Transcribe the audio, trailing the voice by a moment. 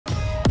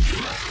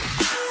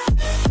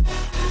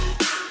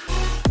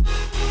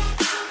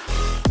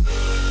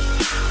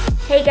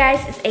Hey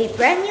guys, it's a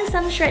brand new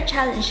summer shred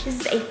challenge. This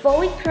is a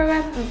 4-week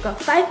program. We've got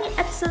 5 new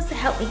episodes to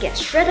help me get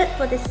shredded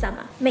for this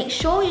summer. Make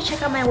sure you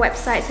check out my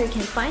website so you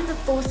can find the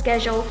full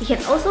schedule. You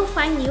can also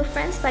find new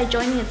friends by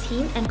joining a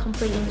team and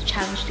completing the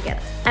challenge together.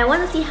 I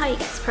want to see how you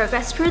guys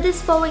progress through this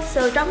 4 weeks,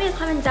 so drop me a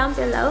comment down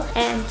below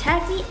and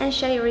tag me and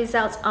share your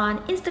results on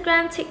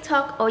Instagram,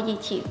 TikTok or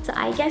YouTube. So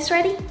are you guys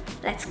ready?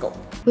 Let's go!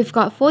 We've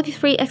got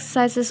 43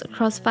 exercises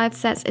across 5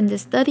 sets in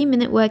this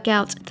 30-minute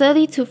workout,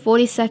 30 to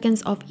 40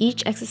 seconds of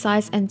each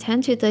exercise and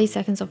 10 to 30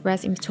 seconds of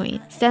rest in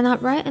between. Stand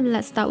upright and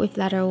let's start with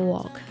lateral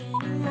walk.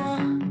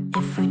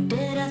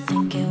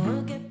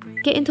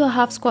 Get into a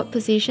half squat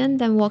position,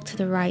 then walk to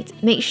the right.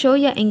 Make sure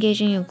you're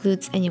engaging your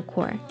glutes and your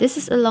core. This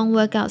is a long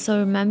workout, so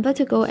remember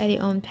to go at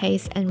your own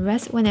pace and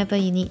rest whenever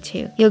you need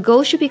to. Your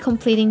goal should be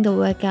completing the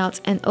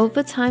workout, and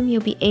over time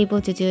you'll be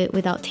able to do it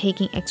without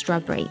taking extra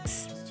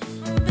breaks.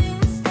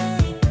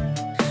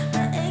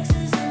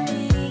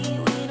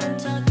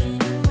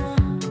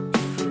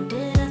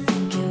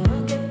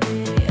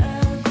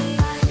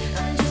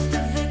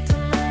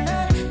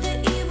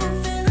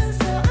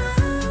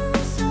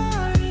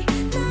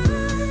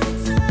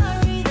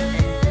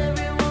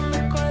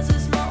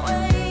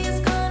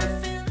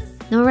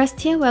 No rest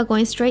here, we're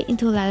going straight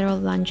into lateral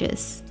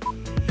lunges.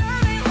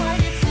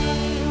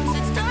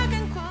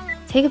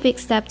 Take a big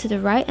step to the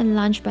right and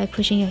lunge by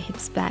pushing your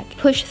hips back.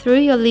 Push through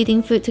your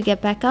leading foot to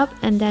get back up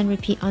and then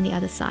repeat on the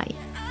other side.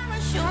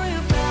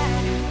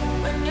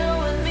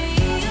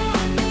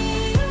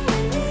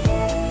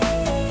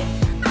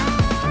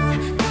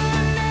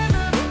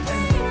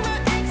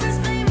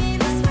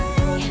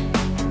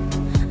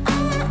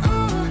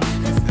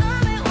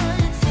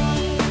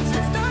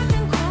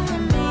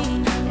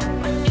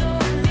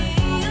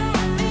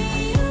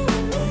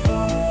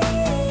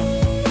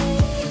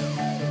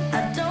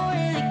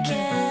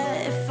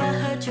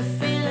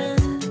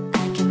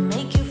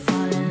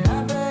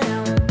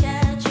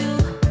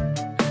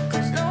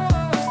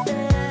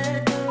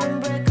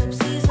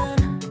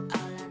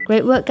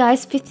 Great work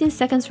guys, 15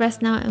 seconds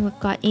rest now and we've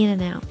got in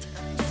and out.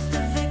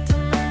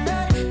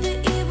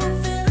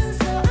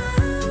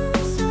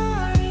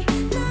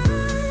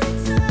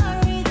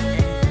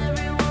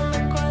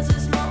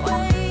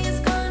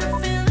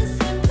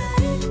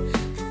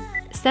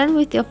 Stand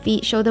with your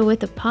feet shoulder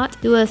width apart,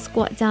 do a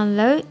squat down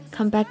low,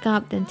 come back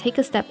up, then take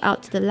a step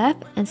out to the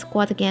left and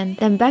squat again,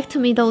 then back to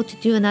middle to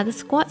do another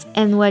squat,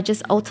 and we're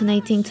just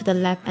alternating to the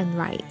left and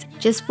right.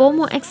 Just 4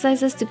 more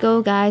exercises to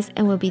go guys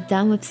and we'll be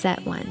done with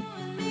set 1.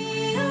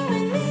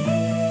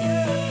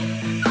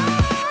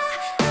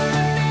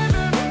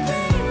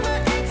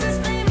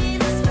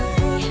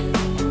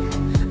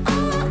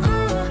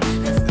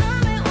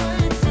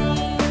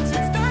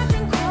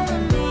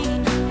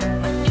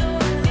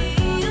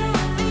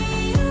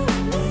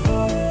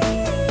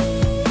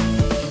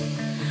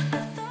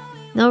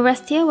 No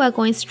rest here, we're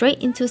going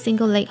straight into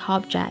single leg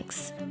hop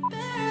jacks.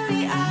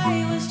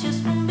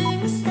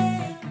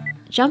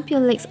 Jump your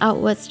legs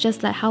outwards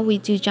just like how we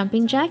do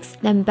jumping jacks,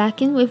 then back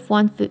in with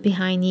one foot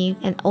behind you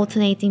and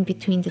alternating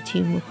between the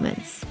 2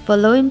 movements. For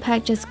low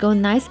impact, just go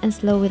nice and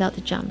slow without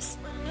the jumps.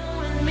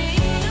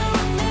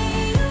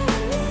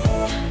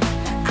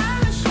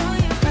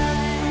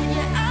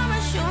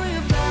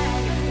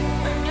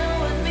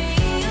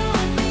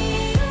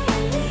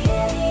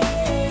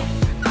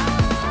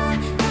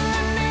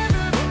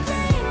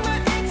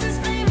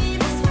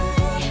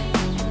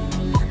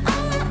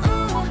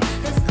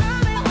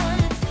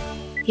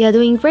 You're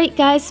doing great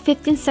guys,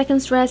 15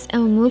 seconds rest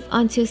and we'll move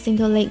on to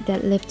single leg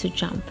deadlift to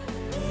jump.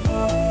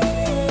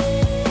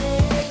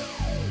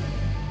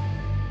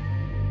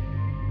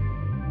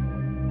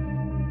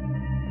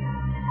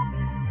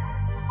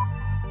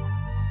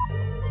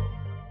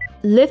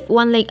 Lift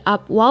one leg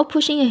up while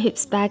pushing your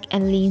hips back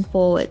and lean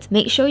forward.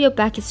 Make sure your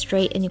back is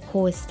straight and your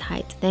core is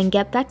tight. Then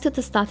get back to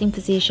the starting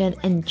position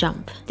and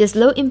jump. There's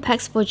low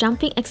impacts for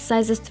jumping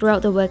exercises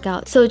throughout the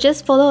workout, so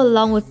just follow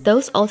along with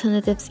those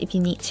alternatives if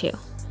you need to.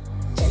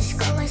 Just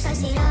go and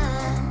slice it up.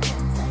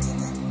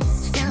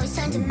 Now it's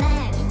time to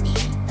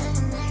marinate.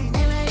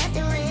 And right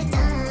after we're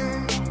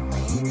done,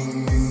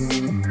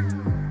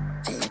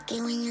 I like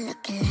it when you're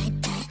looking like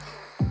that.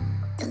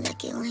 I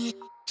like it when you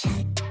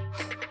check.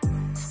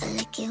 I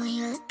like it when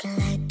you're looking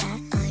like that.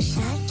 Oh,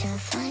 shy to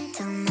find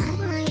out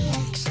my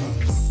reaction.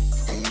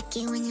 I like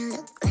it when you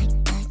look like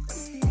that.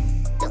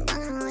 Don't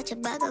wanna watch your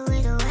bugger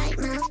with a white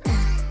mouth down.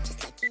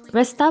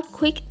 Rest up,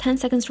 quick 10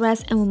 seconds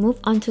rest and we'll move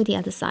on to the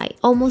other side.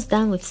 Almost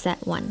done with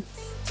set 1.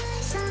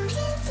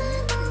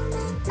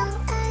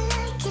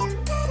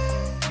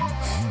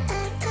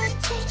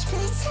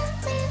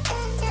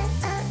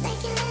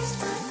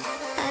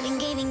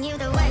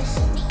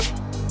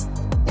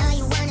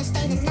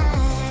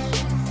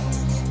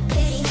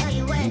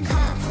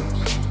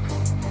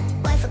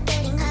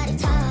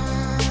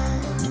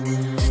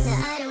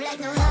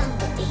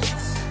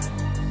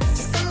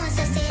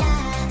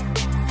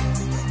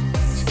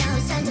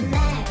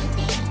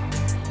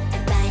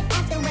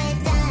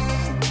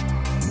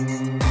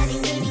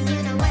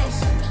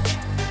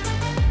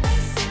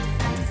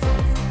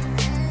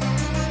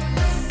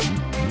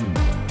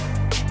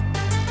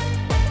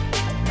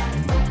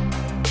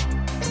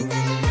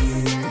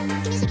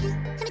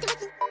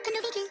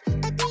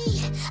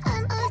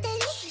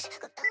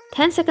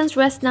 10 seconds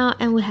rest now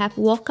and we have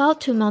walkout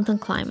to mountain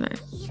climber.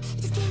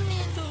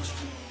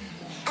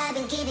 I've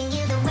been giving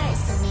you the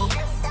worst of me.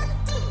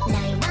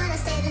 Now you wanna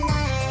stay the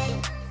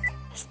night.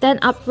 Stand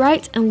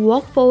upright and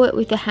walk forward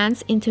with your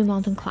hands into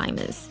mountain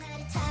climbers.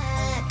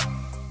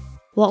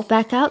 Walk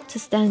back out to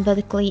stand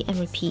vertically and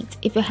repeat.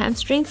 If your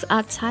hamstrings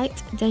are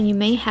tight, then you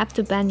may have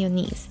to bend your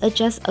knees.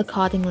 Adjust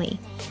accordingly.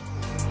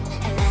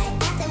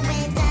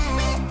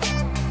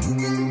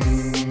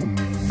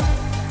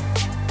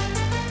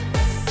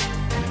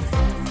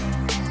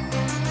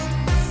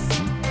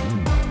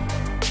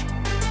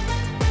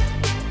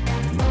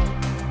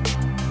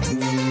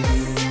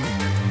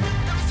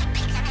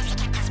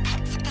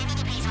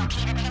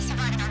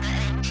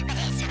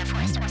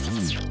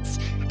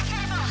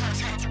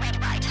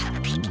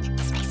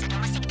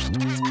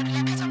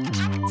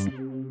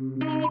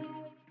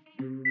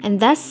 And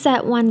that's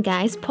set 1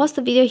 guys, pause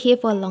the video here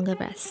for a longer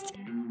rest.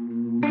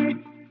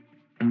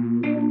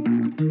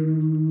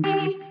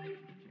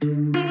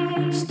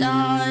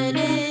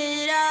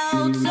 Started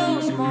out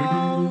so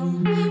small.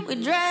 We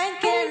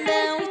drank and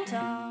then we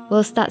talked.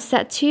 We'll start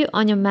set 2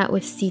 on your mat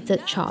with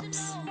seated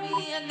chops.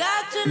 I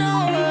got to know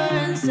her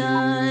and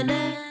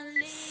suddenly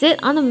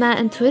Sit on the mat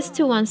and twist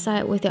to one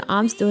side with your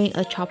arms doing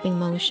a chopping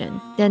motion.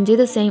 Then do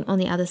the same on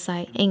the other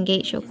side.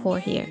 Engage your core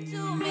here.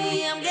 to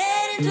me, I'm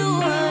getting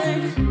too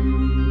hurt.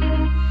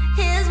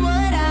 Here's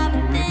what I've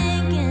been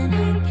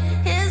thinking.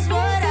 Here's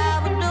what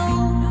I would do.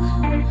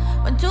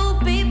 When 2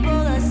 people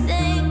are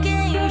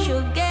sinking, you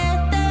should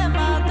get them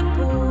out the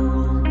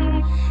pool.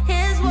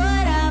 Here's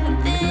what I've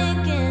been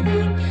thinking.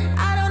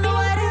 I don't know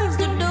what else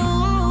to do.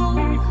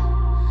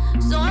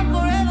 So I'm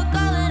forever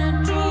calling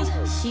the truth.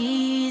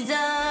 She's a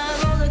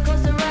roller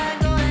coaster ride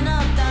going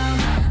up, down.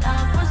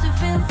 I'm forced to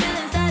feel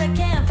feelings that I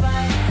can't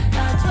fight.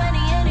 Not 20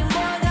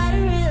 anymore, gotta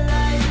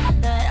realize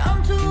that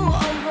I'm too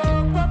old for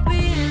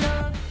puppy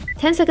love.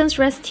 10 seconds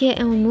rest here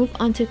and we'll move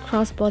on to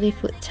cross body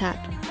foot tap.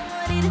 I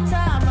need a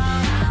time out.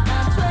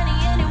 Not 20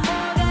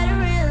 anymore, gotta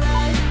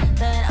realize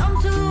that I'm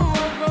too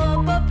old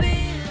for puppy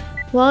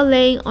love. While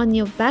laying on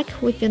your back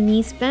with your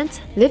knees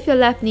bent, lift your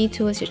left knee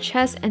towards your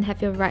chest and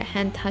have your right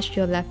hand touch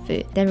your left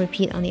foot. Then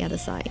repeat on the other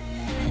side.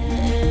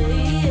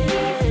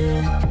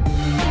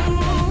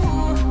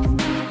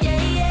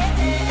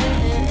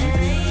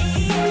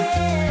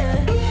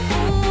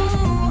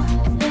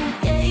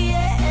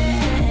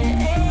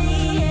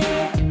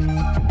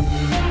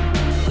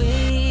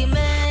 We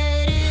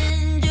met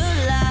in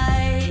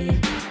July,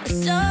 a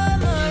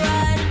summer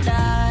ride or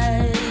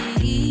die.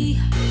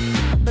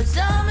 But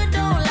summer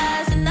don't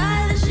last, and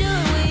neither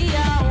should we. I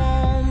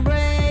won't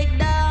break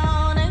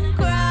down and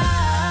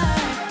cry.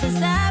 This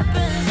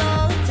happens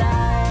all the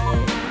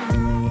time.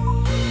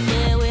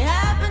 Yeah, we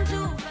happen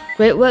too fast.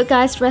 Great work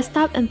guys, rest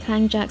up and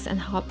plank jacks and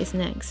hop is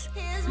next.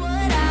 Here's what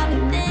I've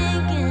been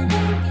thinking.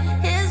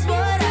 Here's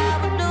what I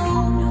would do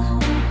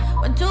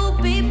when 2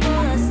 people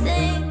are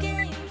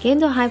sinking. Get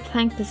into a high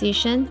plank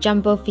position,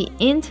 jump both feet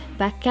in,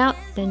 back out,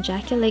 then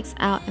jack your legs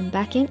out and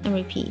back in and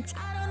repeat. I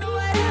don't know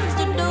what else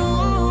to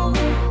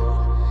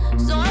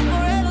do. So I'm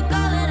forever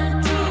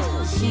calling the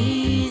truth.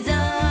 She's a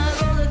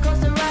roller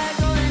coaster ride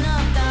going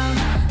up, down.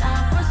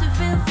 I'm forced to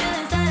feel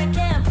feelings that I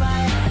can't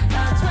fight.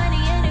 Not 20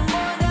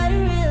 anymore, gotta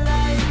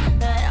realize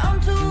that I'm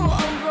too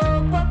old for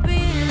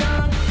puppy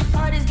love.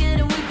 Heart is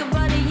getting weaker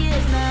by the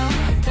years now.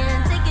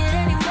 Can't take it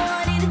anymore,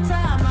 I need a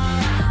time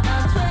out.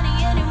 Not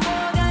 20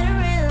 anymore, gotta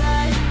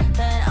realize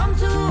that I'm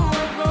too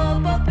old for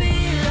puppy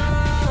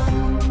love.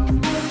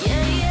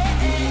 Yeah, yeah,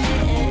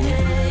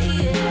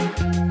 yeah.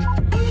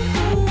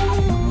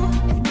 Ooh,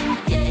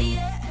 yeah,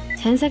 yeah.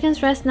 10 seconds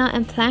rest now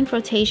and plank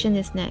rotation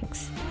is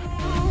next.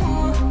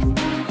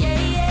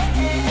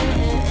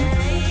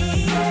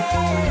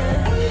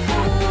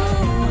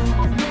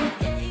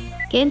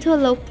 Get into a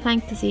low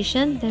plank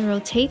position, then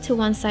rotate to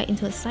one side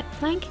into a side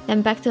plank,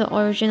 then back to the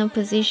original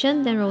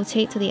position, then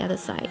rotate to the other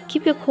side.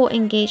 Keep your core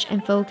engaged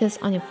and focus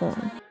on your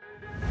form.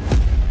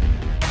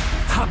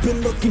 I've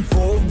been looking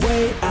for a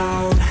way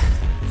out.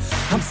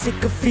 I'm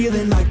sick of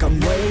feeling like I'm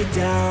way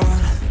down.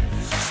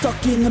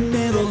 Stuck in the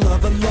middle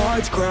of a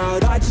large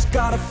crowd. I just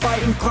gotta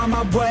fight and climb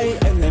my way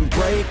and then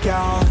break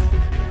out.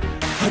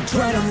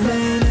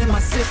 Adrenaline in my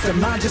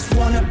system. I just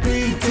wanna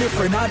be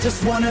different. I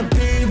just wanna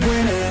be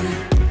winning.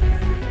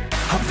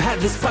 I've had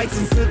this fight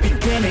since the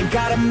beginning.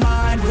 Got a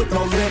mind with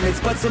no limits,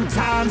 but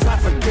sometimes I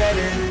forget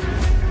it.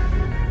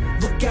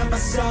 Look at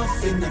myself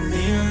in the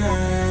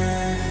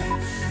mirror.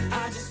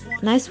 I just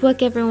want Nice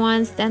work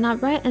everyone, stand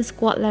upright and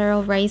squat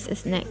lateral raise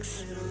is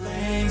next.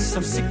 legs.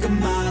 I'm sick of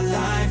my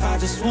life. I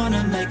just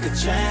wanna make a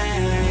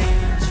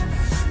change.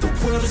 The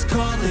world is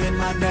calling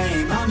my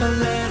name. I'm a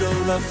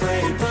little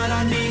afraid, but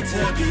I need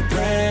to be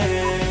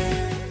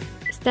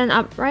brave. Stand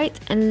upright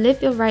and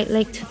lift your right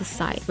leg to the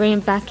side. Bring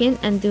it back in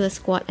and do a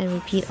squat and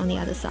repeat on the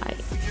other side.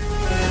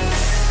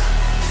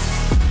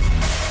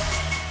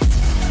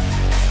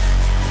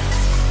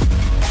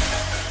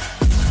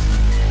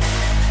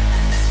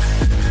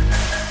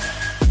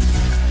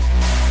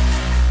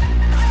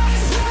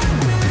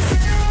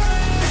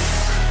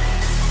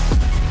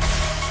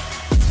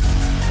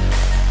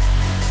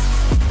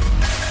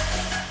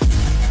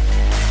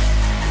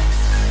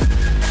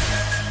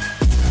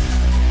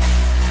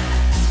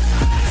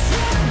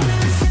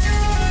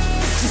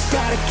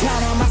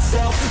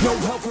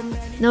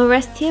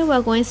 here,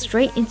 we're going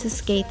straight into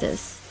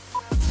skaters.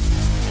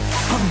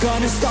 I'm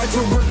gonna start to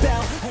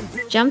rebel.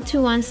 Jump to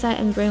one side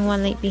and bring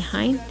one leg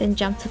behind, then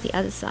jump to the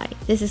other side.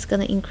 This is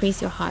gonna increase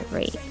your heart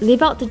rate.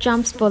 Leave out the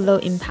jumps for low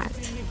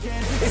impact.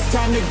 It's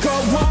time to go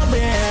all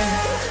in.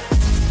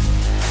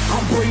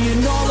 I'm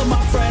bringing all of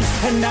my friends,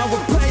 and now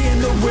we're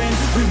playing to win.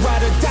 We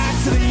ride or die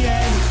to the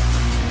end.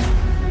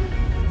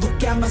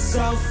 Look at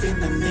myself in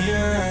the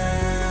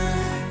mirror.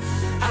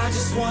 I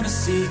just wanna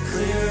see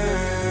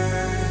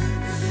clearer.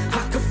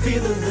 I could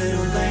feel a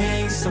little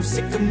angst. I'm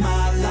sick of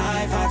my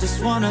life. I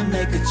just wanna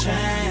make a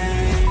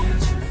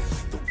change.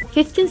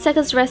 15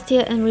 seconds rest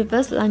here and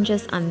reverse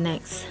lunges are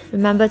next.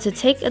 Remember to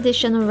take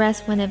additional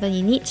rest whenever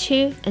you need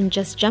to, and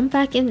just jump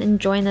back in and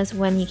join us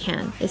when you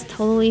can. It's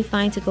totally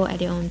fine to go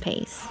at your own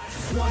pace.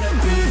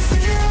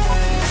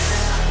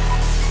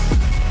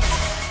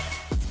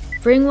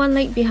 Bring one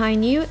leg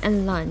behind you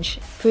and lunge.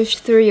 Push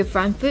through your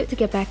front foot to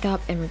get back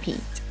up and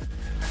repeat.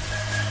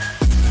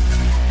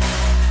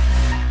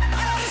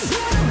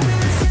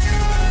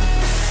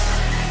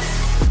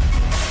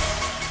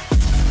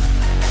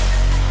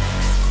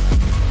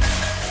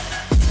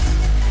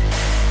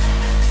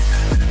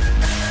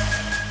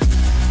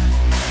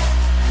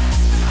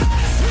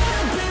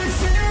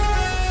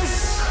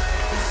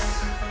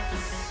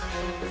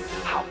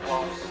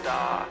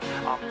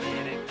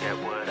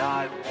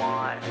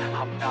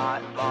 I'm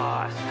not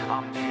lost,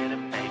 I'm here to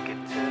make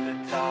it to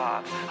the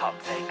top. I'll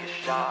take a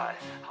shot.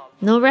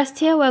 No rest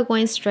here, we're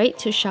going straight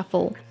to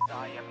shuffle.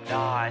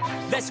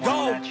 Let's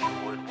go!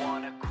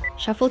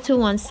 Shuffle to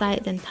one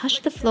side, then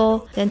touch the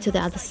floor, then to the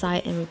other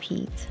side and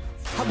repeat.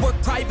 I work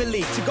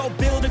privately to go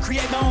build and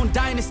create my own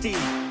dynasty.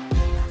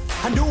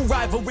 A new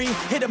rivalry,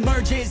 it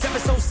emerges ever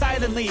so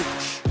silently.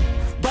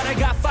 But I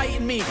got fight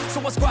in me,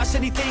 so I'll squash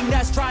anything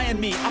that's trying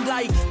me. I'm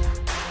like,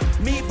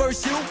 me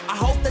versus you, I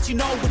hope that you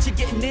know what you're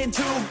getting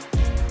into.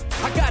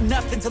 I got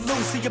nothing to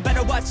lose, so you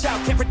better watch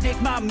out, can't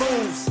predict my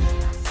moves.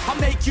 I'll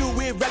make you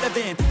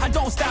irrelevant, I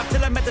don't stop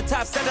till I'm at the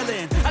top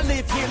settling. I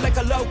live here like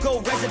a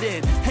local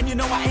resident, and you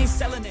know I ain't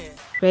selling it.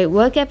 Great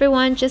work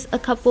everyone, just a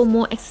couple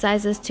more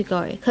exercises to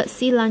go.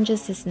 Curtsy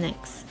lunges is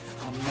next.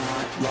 I'm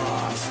not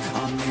lost,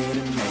 I'm here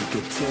to make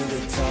it to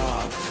the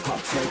top. I'll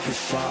take a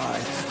shot,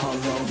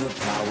 I'll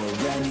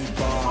overpower any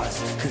boss,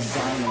 cause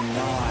I am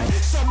not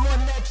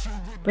someone that you...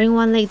 Bring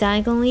one leg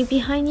diagonally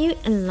behind you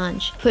and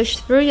lunge. Push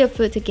through your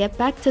foot to get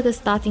back to the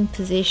starting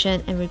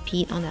position and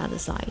repeat on the other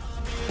side.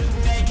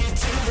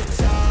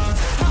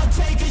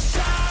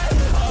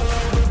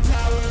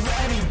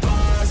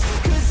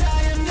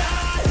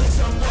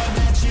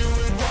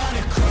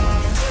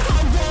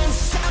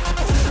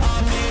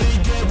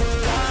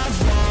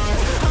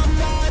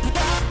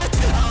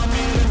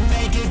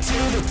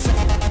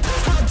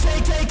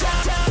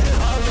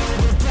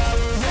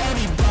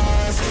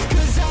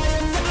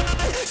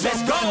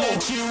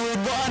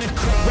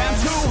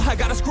 I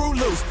gotta screw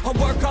loose. I'll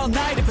work all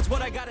night if it's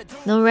what I gotta do.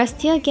 No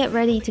rest here, get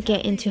ready to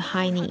get into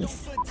high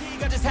knees.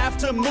 I just have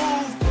to move.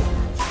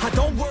 I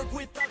don't work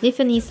with... Lift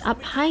your knees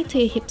up high to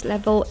your hips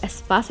level as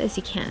fast as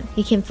you can.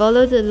 You can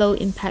follow the low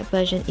impact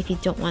version if you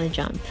don't want to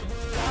jump.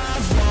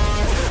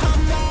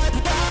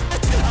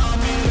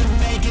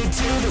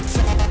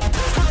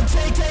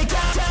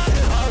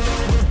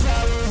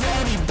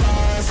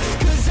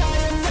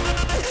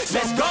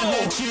 Let's go!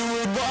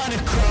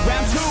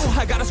 Round two,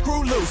 I gotta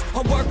screw loose.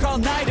 I'll work all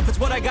night if it's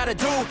what I gotta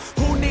do.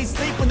 Who needs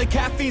sleep when the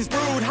caffeine's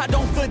brewed? I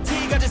don't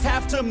fatigue, I just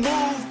have to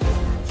move.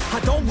 I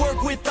don't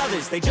work with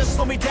others, they just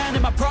slow me down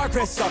and my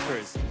progress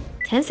suffers.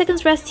 10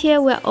 seconds rest here,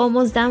 we're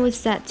almost done with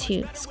set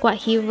 2. Squat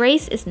heel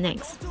raise is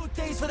next. I do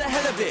things for the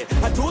hell of it.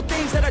 I do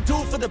things that I do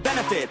for the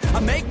benefit. I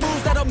make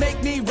moves that'll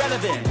make me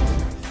relevant.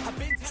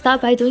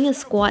 Start by doing a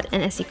squat,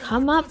 and as you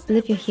come up,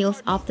 lift your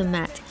heels off the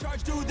mat.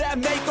 Charge, do that,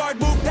 make guard,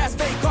 move past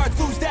fake cards,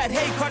 lose that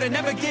hate card, and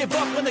never give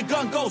up when the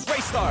gun goes,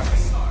 race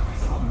starts.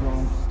 I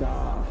won't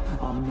stop,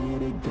 I'm here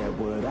to get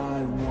what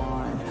I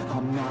want.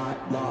 I'm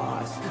not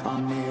lost,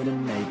 I'm here to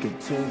make it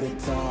to the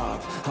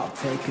top. I'll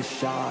take a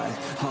shot,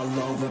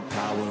 I'll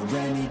overpower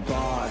any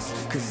boss,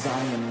 cause I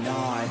am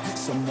not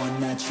someone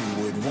that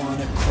you would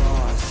wanna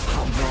cross.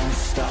 I won't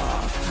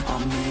stop,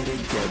 I'm here to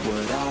get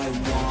what I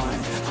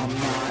want. I'm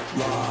not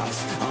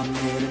lost, I'm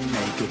here to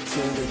make it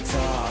to the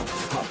top.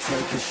 I'll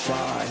take a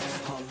shot.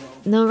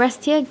 No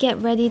rest here,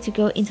 get ready to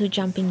go into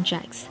jumping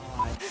jacks.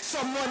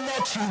 Someone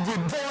that you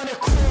would wanna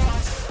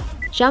cross.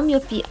 Jump your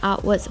feet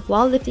outwards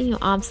while lifting your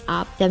arms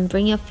up, then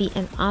bring your feet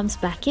and arms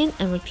back in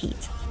and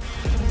repeat.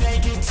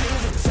 Make it to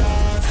the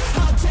top.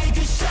 I'll take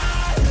a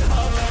shot.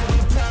 I'll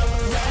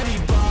overpower any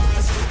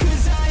boss,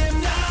 cause I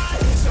am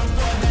not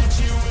someone that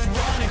you would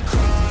wanna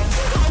cross.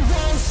 I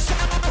won't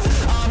stop,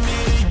 I'm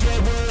here to get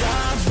what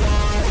I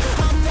want.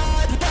 I'm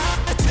not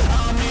lost,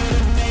 I'm here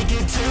to make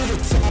it to the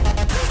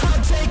top.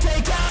 I'll take a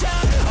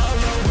shot.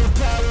 I'll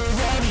overpower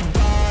any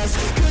boss,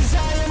 cause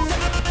I am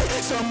not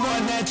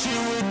someone that you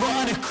would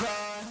wanna cross.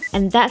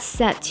 And that's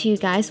set 2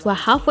 guys, we're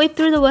halfway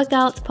through the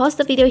workout. Pause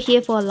the video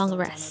here for a long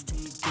rest.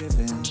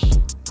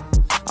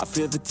 I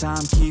feel the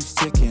time keeps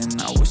ticking.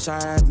 I wish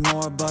I had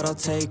more, but I'll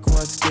take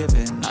what's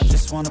given. I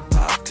just wanna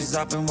pop, cause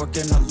I've been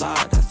working a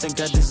lot. I think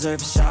I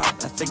deserve a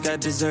shot, I think I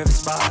deserve a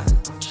spot.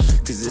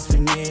 Cause it's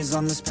been years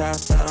on this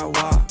path that I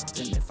walked.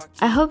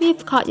 I hope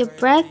you've caught your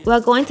breath. We're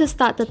going to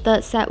start the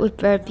third set with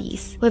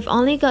burpees. We've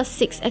only got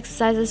 6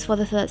 exercises for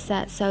the third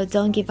set, so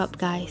don't give up,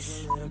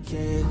 guys.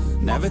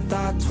 Never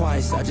thought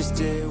twice, I just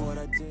did what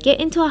I did. Get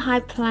into a high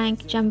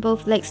plank, jump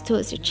both legs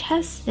towards your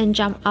chest, then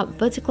jump up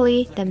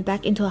vertically, then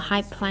back into a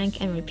high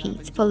plank and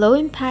repeat. For low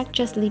impact,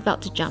 just leave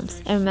out the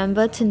jumps. And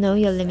remember to know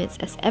your limits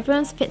as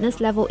everyone's fitness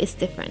level is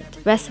different.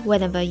 Rest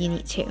whenever you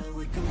need to.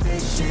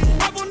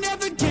 I will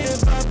never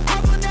give up,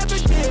 I will never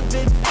give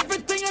in.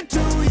 Everything I do,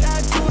 yeah,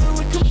 I do it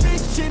with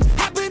conviction.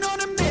 I've been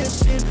on a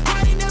mission,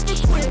 I ain't never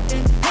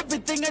quitting.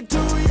 Everything I do,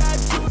 yeah, I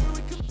do it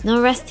with conviction.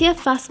 No rest here,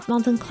 fast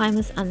mountain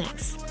climbers are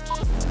next.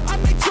 I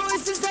make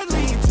choices that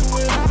lead to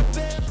what I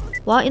build.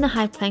 While in a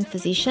high plank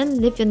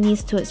position, lift your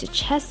knees towards your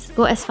chest,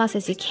 go as fast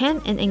as you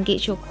can and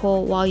engage your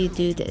core while you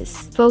do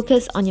this.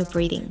 Focus on your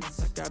breathing.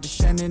 Got the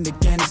shining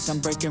again, I'm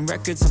breaking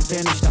records, I'm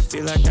finished. I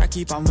feel like I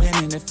keep on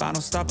winning. If I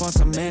don't stop once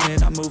I'm in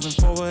it, I'm moving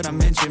forward, I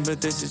mentioned. But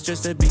this is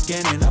just the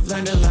beginning. I've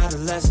learned a lot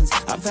of lessons,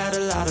 I've had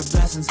a lot of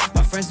blessings.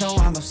 My friends know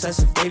I'm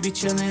obsessive, they be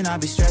chilling, I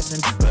be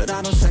stressing. But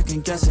I don't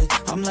second guess it,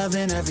 I'm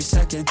loving every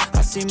second.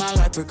 I see my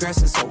life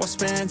progressing, so I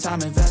spend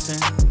time investing.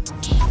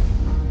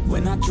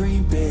 When I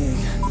dream big,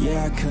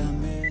 yeah, I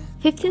commit.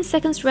 15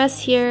 seconds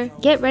rest here.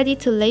 Get ready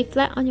to lay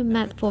flat on your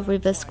mat for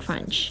reverse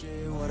crunch.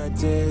 What I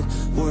did,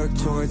 work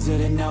towards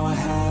it, and now I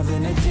have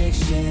an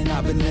addiction.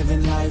 I've been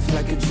living life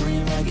like a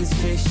dream, like it's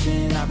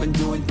fiction. I've been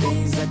doing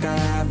things like I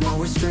have no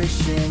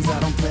restrictions. I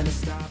don't plan to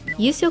stop.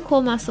 Use your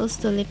core muscles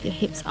to lift your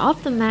hips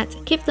off the mat.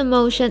 Keep the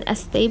motion as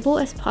stable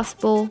as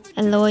possible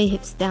and lower your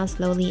hips down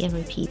slowly and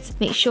repeat.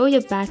 Make sure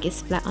your back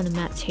is flat on the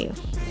mat too.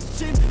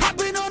 I've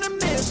been on a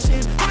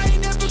mission, I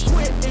ain't never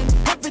quitting.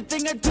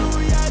 Everything I do,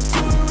 yeah, I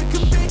do it with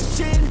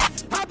conviction.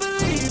 I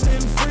believe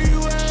in free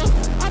will,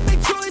 I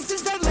make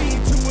choices that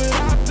lead to what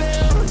I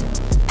build.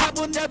 I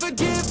will never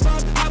give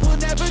up, I will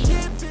never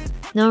give in.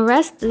 No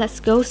rest, let's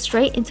go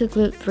straight into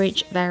glute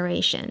bridge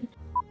variation.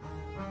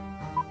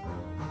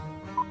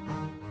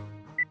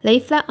 Lay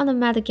flat on the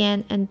mat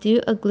again and do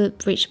a glute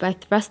bridge by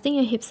thrusting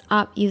your hips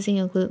up using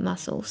your glute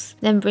muscles.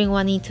 Then bring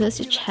one knee towards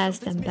your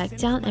chest, then back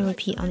down and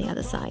repeat on the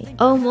other side.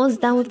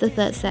 Almost done with the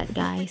third set,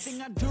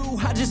 guys.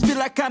 I just feel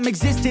like I'm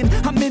existing.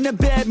 I'm in a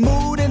bad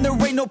mood and there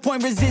ain't no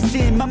point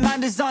resisting. My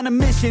mind is on a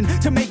mission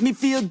to make me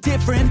feel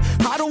different.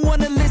 I don't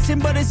wanna listen,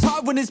 but it's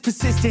hard when it's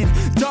persistent.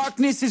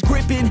 Darkness is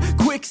gripping,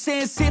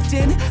 quicksand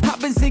sifting. I've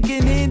been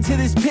sinking into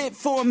this pit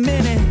for a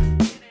minute.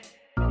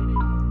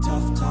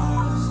 Tough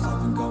times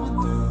I've been going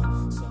through.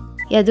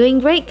 You're doing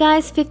great,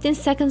 guys. 15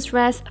 seconds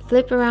rest,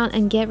 flip around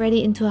and get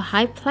ready into a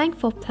high plank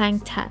for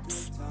plank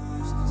taps.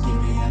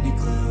 Give me any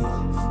clue,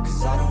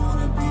 cause I don't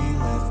wanna be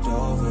left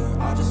over.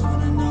 I just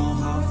wanna know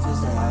how it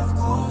feels to have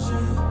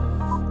closure.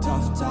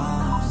 Tough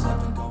times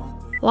I've been going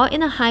through. While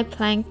in a high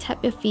plank,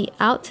 tap your feet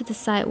out to the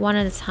side one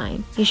at a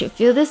time. You should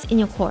feel this in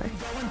your core.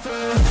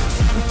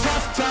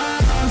 Tough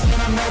times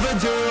and I'm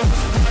overdue.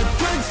 A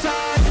good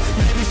side,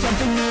 maybe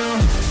something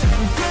new.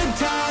 Some good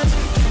times,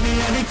 give me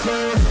any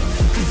clue,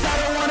 cause I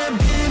don't wanna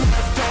be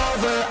left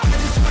over. I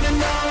just wanna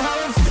know how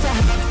it feels to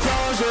have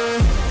closure.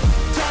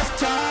 Tough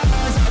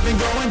times I've been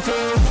going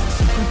through.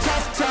 Some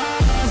tough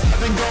times I've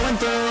been going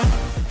through.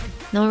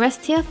 No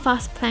rest here,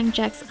 fast plank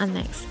jacks are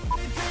next.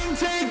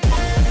 Take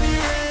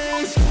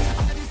any risk.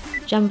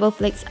 Jump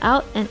both legs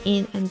out and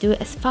in and do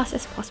it as fast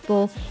as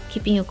possible,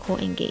 keeping your core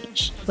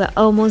engaged. We're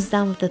almost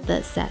done with the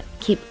third set.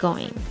 Keep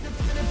going.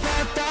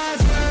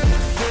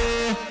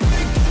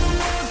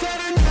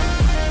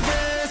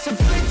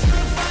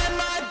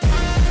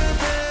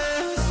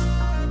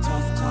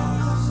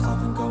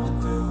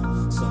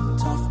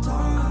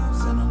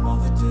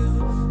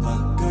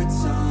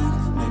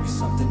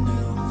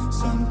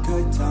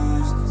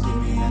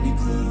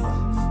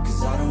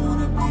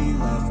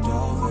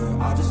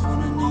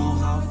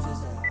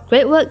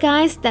 Great work,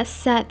 guys. That's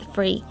set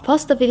 3.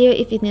 Pause the video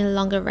if you need a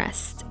longer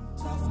rest.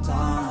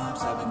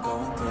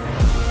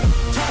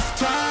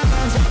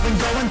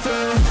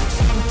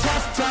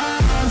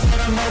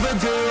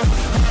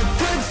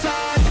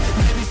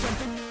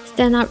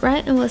 Stand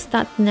upright and we'll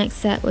start the next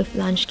set with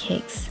lunge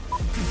kicks.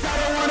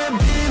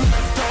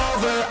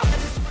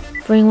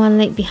 Bring one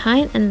leg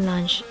behind and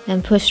lunge,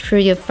 then push through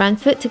your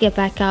front foot to get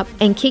back up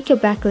and kick your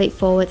back leg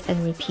forward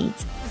and repeat.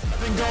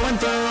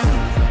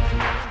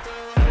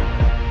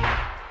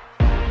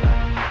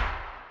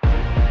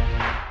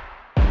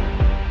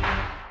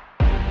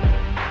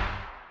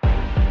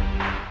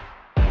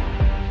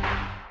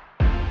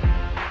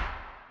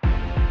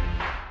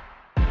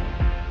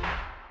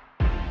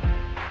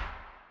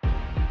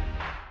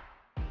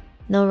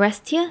 No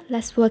rest here,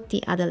 let's work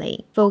the other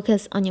leg.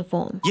 Focus on your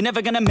form. You're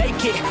never gonna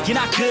make it, you're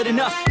not good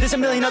enough. There's a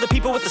million other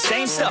people with the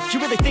same stuff. You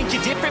really think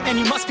you're different? Man,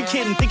 you must be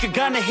kidding. Think you're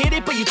gonna hit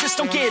it, but you just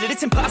don't get it.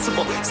 It's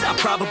impossible, it's not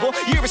probable,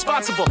 you're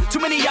irresponsible. Too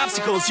many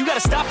obstacles, you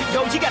gotta stop it,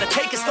 yo. You gotta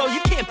take it slow, you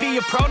can't be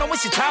a pro, don't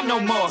waste your time no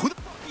more. Who the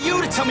f You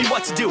to tell me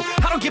what to do.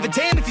 I don't give a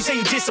damn if you say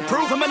you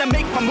disapprove. I'm gonna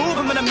make my move,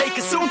 I'm gonna make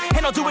it soon,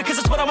 and I'll do it cause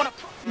it's what I wanna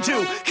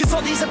do. Cause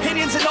all these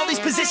opinions and all these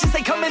positions,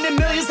 they come in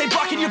millions, they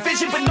blocking your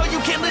vision. But no, you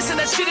can't listen,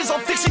 that shit is all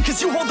fiction.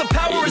 Cause you hold the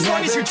power as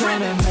long as you're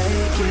dreaming.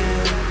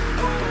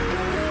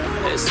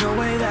 There's no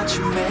way that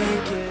you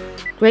make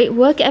it. Great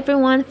work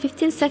everyone,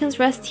 15 seconds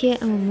rest here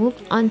and we'll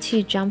move on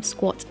to jump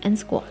squat and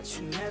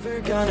squat.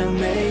 Never gonna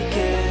make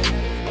it.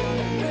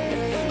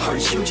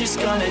 Aren't you just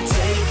gonna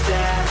take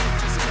that?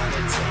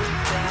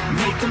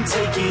 Make them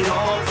take it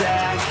all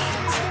back.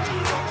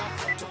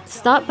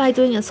 Start by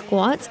doing a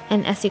squat,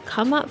 and as you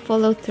come up,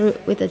 follow through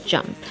with a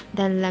jump.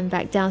 Then land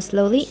back down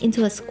slowly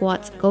into a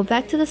squat, go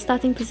back to the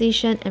starting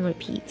position and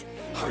repeat.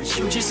 Aren't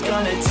you just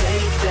gonna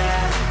take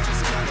that?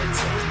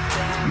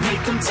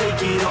 Make them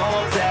take it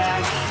all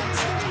back.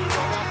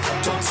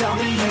 Don't tell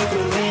me you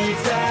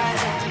believe that.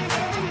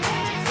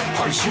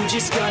 Aren't you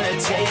just gonna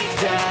take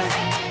that?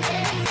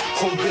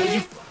 Or will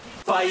you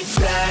fight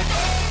back?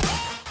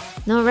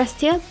 No rest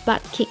here,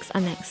 butt kicks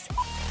are next.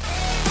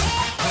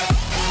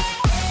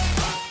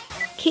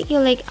 Kick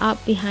your leg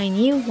up behind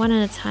you one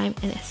at a time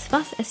and as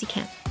fast as you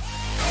can.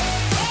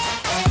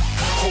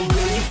 Or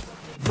will you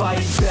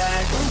fight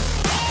back?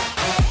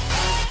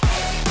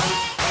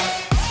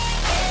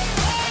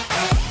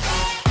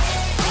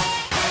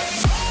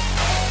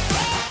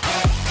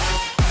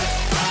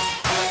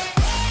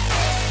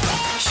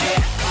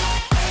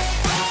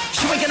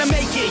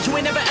 You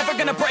ain't never ever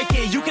gonna break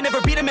it. You can never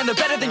beat them and they're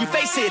better than you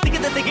face it.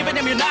 Thinking that they give a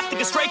damn, you're not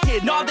thinking straight,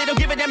 kid. No, they don't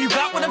give a damn, you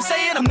got what I'm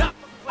saying? I'm not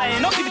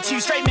playing, I'll give it to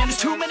you straight, man. There's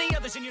too many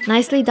others in your...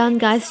 Nicely done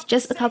guys,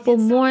 just a couple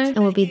more and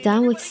we'll be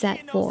done with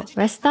set 4.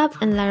 Rest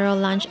up and lateral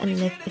lunge and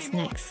lift is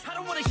next. I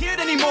don't wanna hear it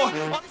anymore. All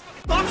these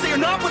thoughts, they are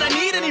not what I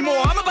need anymore.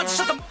 I'm about to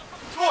shut the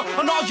door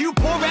on all you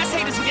poor ass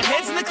haters with your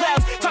heads in the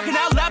clouds, talking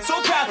out loud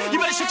so proud. You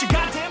better shut your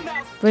goddamn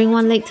mouth. Bring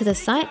one leg to the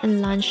side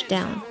and lunge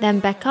down. Then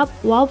back up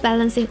while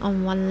balancing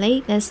on one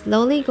leg. Then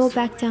slowly go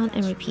back down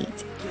and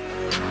repeat.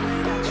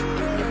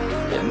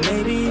 Yeah,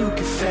 maybe you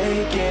could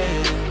fake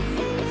it,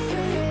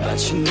 but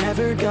you're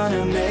never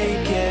gonna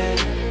make it.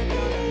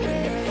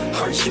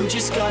 Aren't you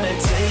just gonna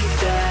take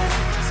that?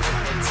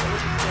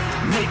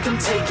 Make them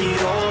take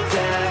it all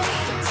back.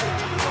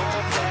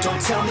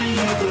 Don't tell me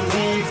you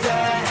believe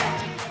that.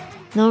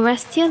 No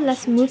rest here,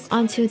 let's move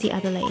on to the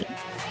other leg.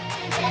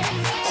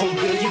 Or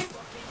will you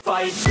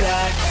fight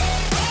back?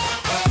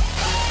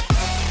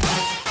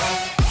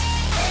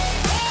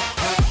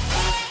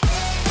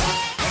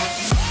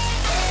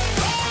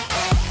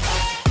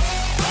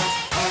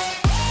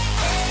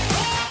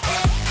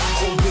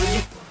 Or will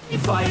you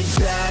fight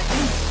back?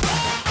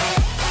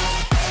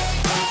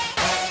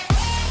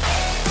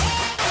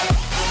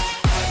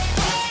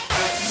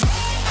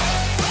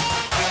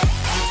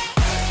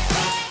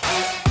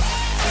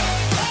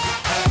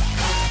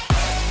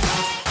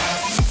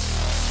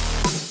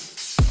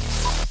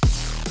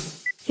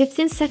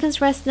 15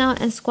 seconds rest now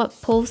and squat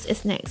pose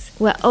is next.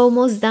 We're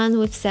almost done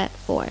with set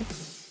 4.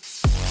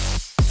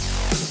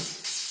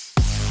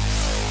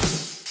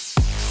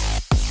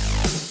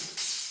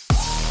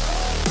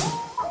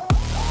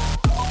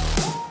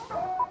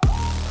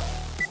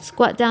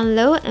 Squat down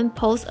low and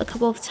pose a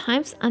couple of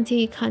times until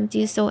you can't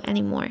do so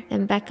anymore.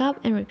 Then back up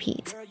and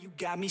repeat.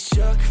 Got me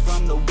shook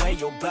from the way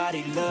your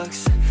body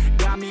looks.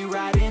 Got me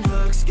riding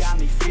hooks, got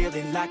me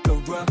feeling like a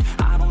rook.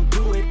 I don't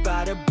do it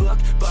by the book,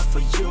 but for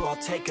you I'll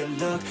take a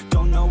look.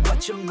 Don't know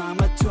what your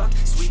mama took,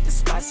 sweet and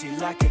spicy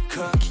like a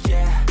cook,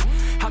 yeah.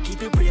 I'll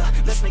keep it real,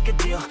 let's make a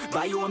deal.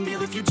 Buy you a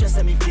meal if you just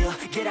let me feel.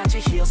 Get out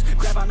your heels,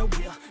 grab on the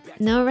wheel.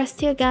 No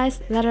rest here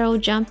guys, lateral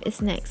jump is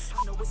next.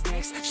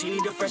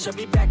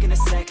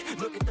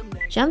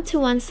 Jump to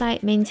one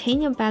side,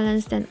 maintain your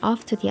balance, then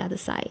off to the other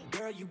side.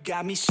 You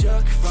got me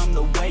shook from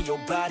the way your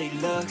body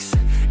looks.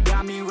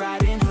 Got me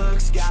riding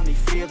hooks, got me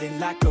feeling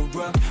like a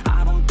rook.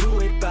 I don't do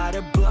it by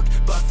the book,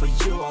 but for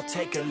you I'll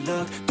take a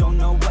look. Don't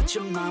know what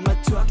your mama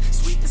took,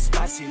 sweet and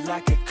spicy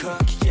like a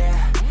cook,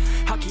 yeah.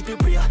 I'll keep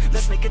it real,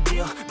 let's make a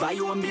deal. Buy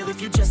you a meal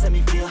if you just let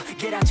me feel.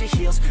 Get out your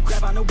heels,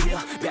 grab on the wheel.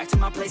 Back to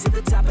my place at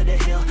the top of the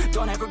hill.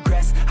 Don't have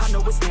regrets, I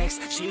know what's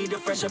next. She need a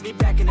fresh, I'll be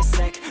back in a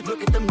sec.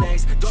 Look at them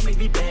legs, don't make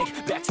me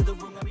beg. Back to the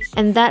room, let me...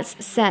 And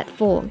that's set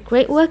 4.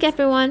 Great work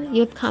everyone,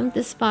 you've come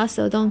this far,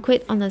 so don't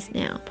quit on us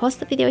now. Pause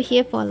the video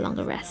here for a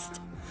longer rest.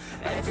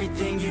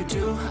 Everything you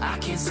do, I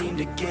can't seem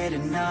to get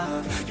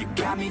enough. You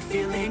got me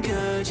feeling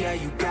good, yeah,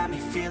 you got me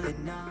feeling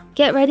numb.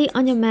 Get ready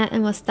on your mat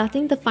and we're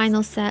starting the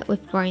final set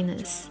with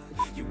groiners.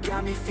 You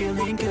got me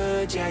feeling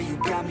good, yeah, you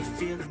got me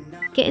feeling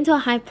numb. Get into a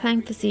high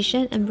plank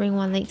position and bring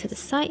one leg to the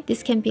side.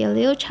 This can be a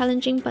little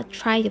challenging, but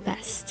try your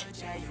best.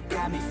 Yeah, you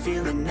got me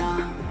feeling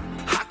numb.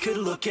 I could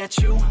look at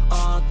you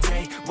all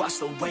day, watch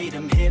the way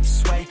them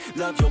hips sway.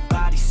 Love your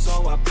body,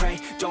 so I pray,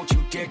 don't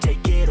you dare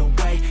take it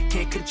away.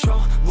 Can't control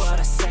what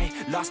I say,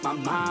 lost my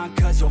mind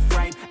cause your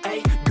frame.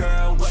 Hey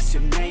girl, what's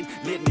your name?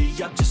 Lit me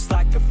up just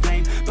like a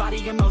flame.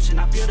 Body in motion,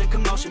 I feel the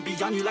commotion,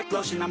 beyond you like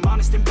lotion. I'm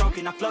honest and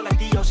broken, I flow like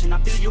the ocean. I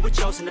feel you were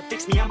chosen to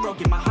fix me, I'm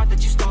broken. My heart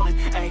that you stolen,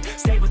 hey,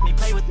 stay with me,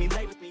 play with me,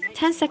 lay with me.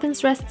 10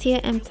 seconds rest here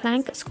and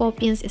plank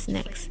scorpions is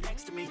next.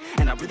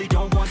 And I really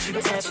don't want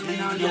you touching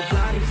on your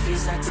body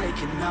feels like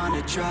taking on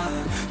a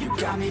drug. You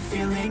got me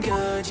feeling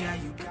good, yeah,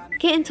 you got me.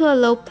 Get into a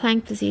low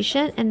plank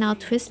position and now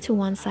twist to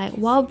one side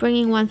while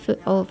bringing one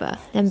foot over,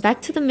 then back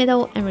to the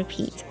middle and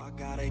repeat.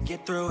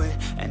 Get through it,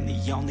 and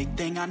the only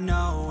thing I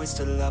know is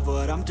to love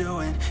what I'm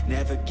doing.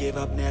 Never give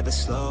up, never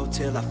slow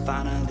till I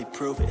finally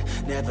prove it.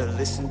 Never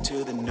listen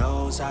to the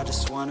no's, I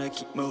just wanna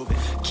keep moving.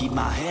 Keep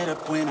my head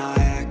up when I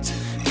act,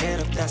 head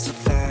up, that's a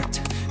fact.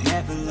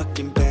 Never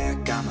looking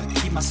back, I'ma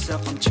keep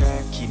myself on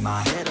track. Keep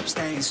my head up,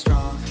 staying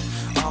strong,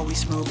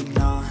 always moving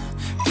on.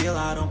 Feel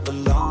I don't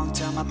belong,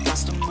 tell my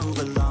thoughts to move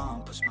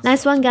along.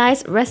 Nice one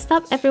guys, rest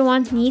up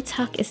everyone, knee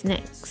tuck is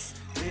next.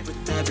 Live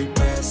with every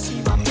breath,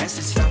 see my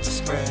message start to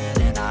spread.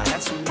 And I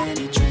had so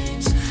many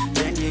dreams,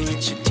 then you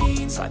hit your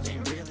teens, life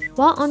ain't really.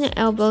 While on your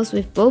elbows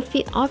with both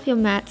feet off your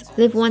mat,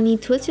 lift one knee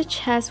towards your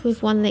chest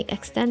with one leg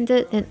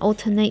extended, then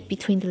alternate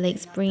between the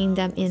legs, bringing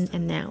them in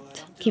and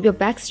out. Keep your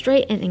back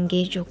straight and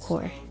engage your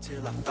core.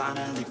 Till I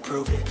finally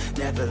prove it,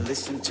 never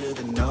listen to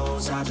the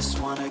no's, I just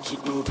wanna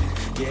keep moving.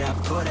 Yeah, I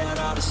put out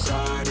all the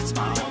art, it's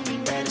my only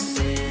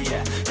medicine.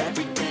 Yeah,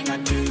 everything I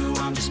do,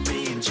 I'm just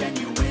being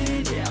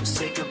genuine. Yeah, I'm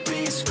sick of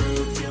being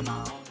screwed, feel my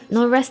own.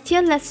 No rest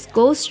here, let's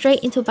go straight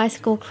into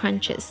bicycle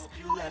crunches.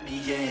 Let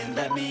me in,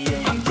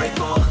 I'm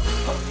grateful.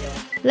 Oh,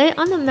 yeah. Lay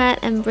on the mat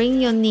and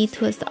bring your knee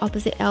towards the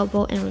opposite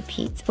elbow and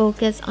repeat.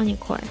 Focus on your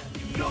core.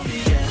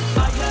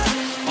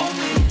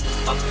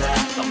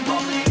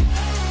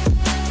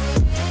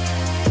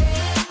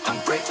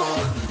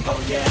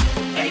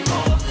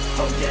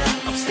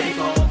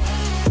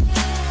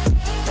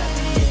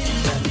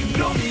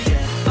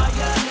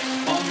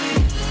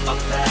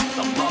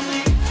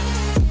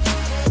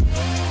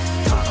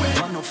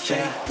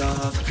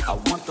 I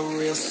want the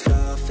real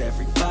stuff,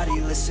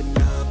 everybody listen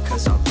up,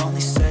 cause I'll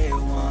only say it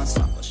once.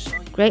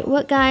 Great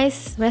work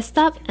guys, rest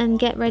up and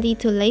get ready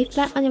to lay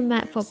flat on your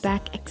mat for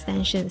back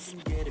extensions.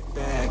 Get it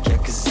back, yeah,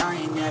 cause I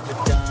ain't never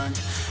done,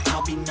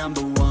 I'll be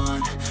number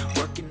one.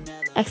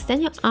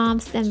 Extend your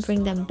arms, then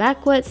bring them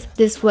backwards,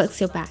 this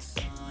works your back.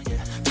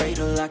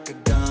 Fatal like a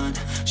gun,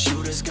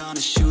 shooters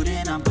gonna shoot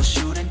and I'm gonna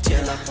shoot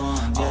until I fall.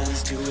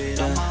 Always do it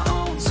on my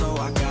own, so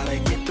I gotta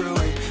get through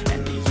it.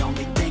 And the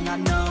only thing I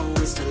know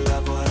is to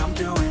love what I'm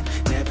doing.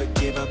 Never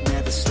give up,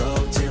 never slow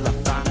till I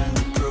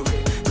finally prove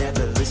it.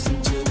 Never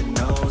listen to the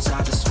no's,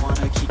 I just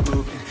wanna keep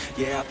moving.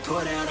 Yeah, I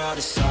put out all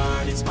this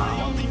art, it's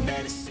my only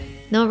medicine.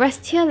 No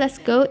rest here, let's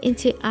go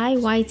into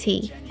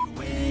IYT.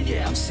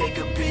 Yeah, I'm sick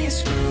of being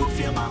screwed,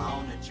 feel my own.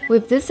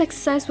 With this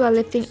exercise, we are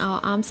lifting our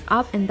arms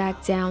up and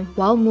back down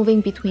while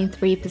moving between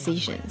 3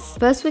 positions.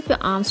 First with your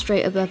arms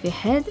straight above your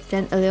head,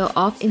 then a little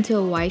off into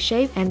a Y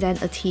shape, and then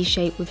a T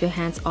shape with your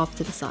hands off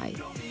to the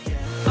side.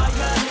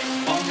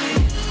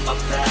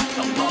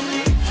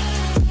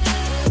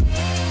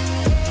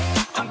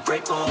 I'm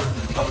grateful,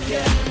 oh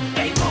yeah,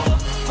 able,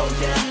 oh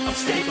yeah, I'm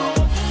stable.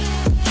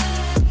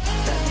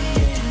 Let me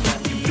in,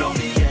 you know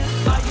me,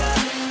 yeah, I got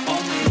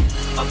only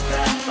a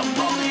path, I'm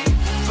lonely,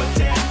 but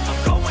damn, I'm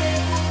going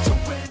to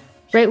win.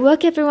 Great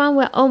work everyone,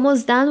 we're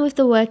almost done with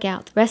the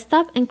workout. Rest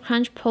up and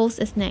crunch pose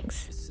is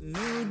next. It's a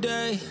new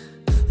day,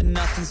 and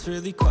nothing's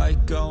really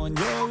quite going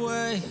your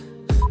way.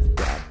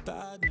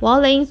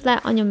 While laying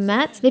flat on your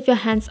mat, lift your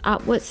hands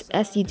upwards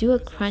as you do a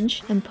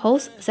crunch and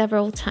pulse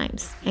several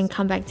times, and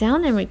come back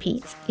down and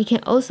repeat. You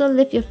can also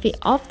lift your feet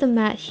off the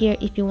mat here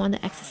if you want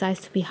the exercise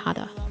to be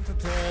harder. I'm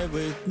prepared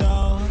with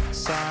no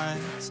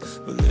signs,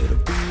 but it'll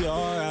be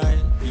alright.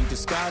 You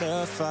just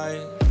gotta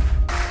fight.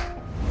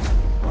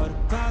 What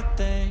about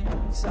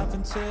things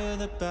happen to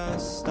the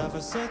best of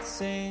us? It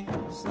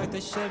seems like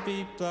they should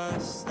be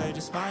blessed. They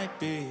just might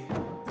be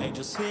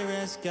angels here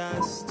as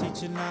guests,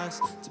 teaching us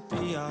to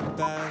be our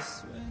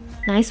best.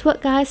 Nice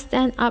work guys,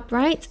 stand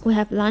upright. We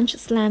have lunge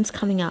slams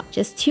coming up.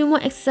 Just 2 more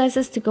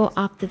exercises to go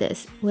after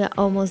this. We are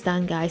almost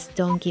done guys,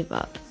 don't give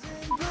up.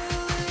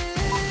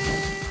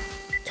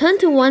 Turn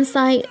to one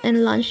side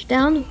and lunge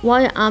down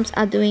while your arms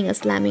are doing a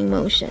slamming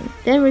motion.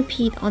 Then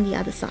repeat on the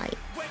other side.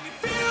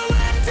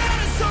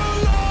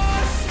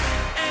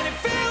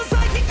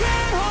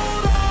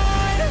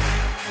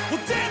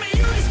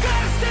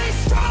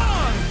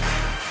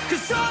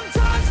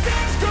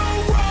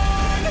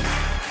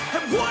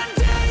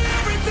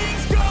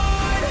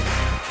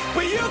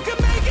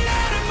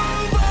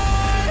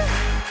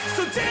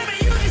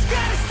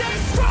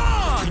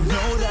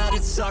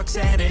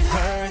 And it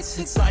hurts.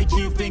 It's like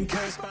you've been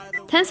cursed by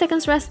the 10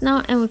 seconds rest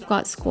now and we've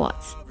got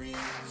squats.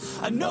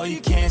 I know you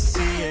can't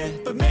see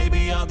it, but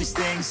maybe all these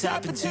things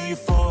happen to you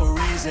for a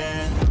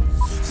reason.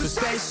 So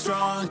stay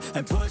strong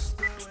and push.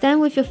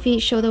 Stand with your feet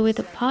shoulder width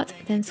apart,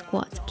 then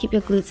squat. Keep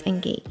your glutes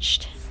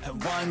engaged.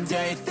 And one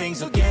day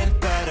things will get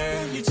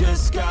better. You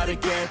just gotta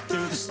get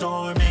through the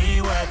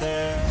stormy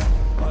weather.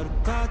 What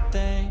about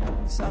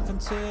things happen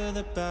to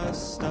the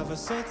best of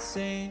us? It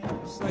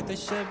seems like they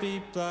should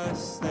be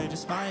blessed. They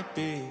just might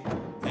be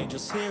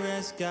angels here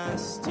as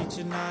guests,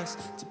 teaching us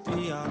to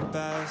be our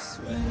best.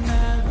 When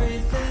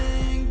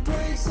everything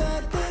breaks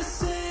at the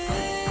seams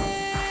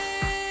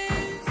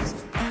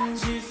and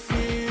you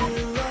feel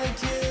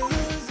like you're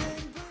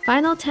losing.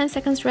 final 10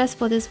 seconds rest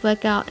for this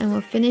workout and we'll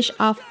finish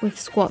off with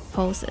squat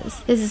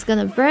poses. This is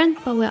gonna burn,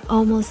 but we're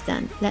almost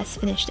done. Let's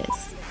finish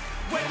this.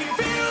 When you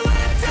feel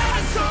left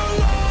out so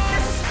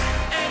lost,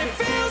 and it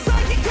feels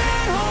like you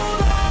can't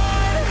hold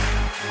on,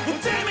 well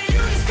damn it, you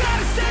just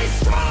gotta stay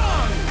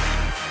strong,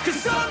 'cause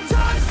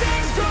sometimes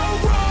things go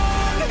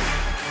wrong,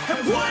 and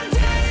one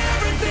day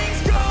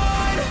everything's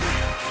gone,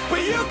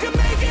 but you can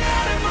make it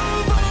out and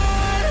move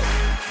on,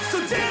 so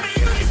damn it,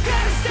 you just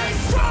gotta stay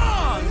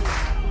strong.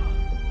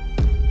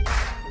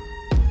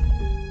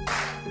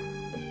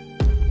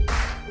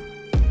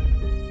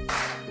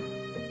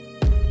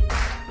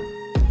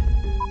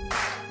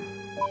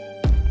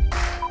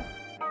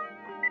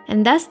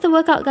 And that's the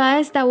workout,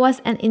 guys. That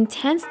was an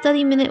intense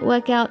 30-minute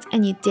workout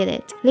and you did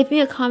it. Leave me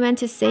a comment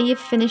to say you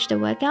finished the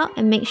workout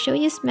and make sure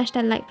you smash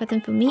that like button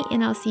for me,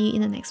 and I'll see you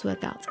in the next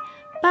workout.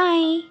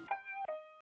 Bye!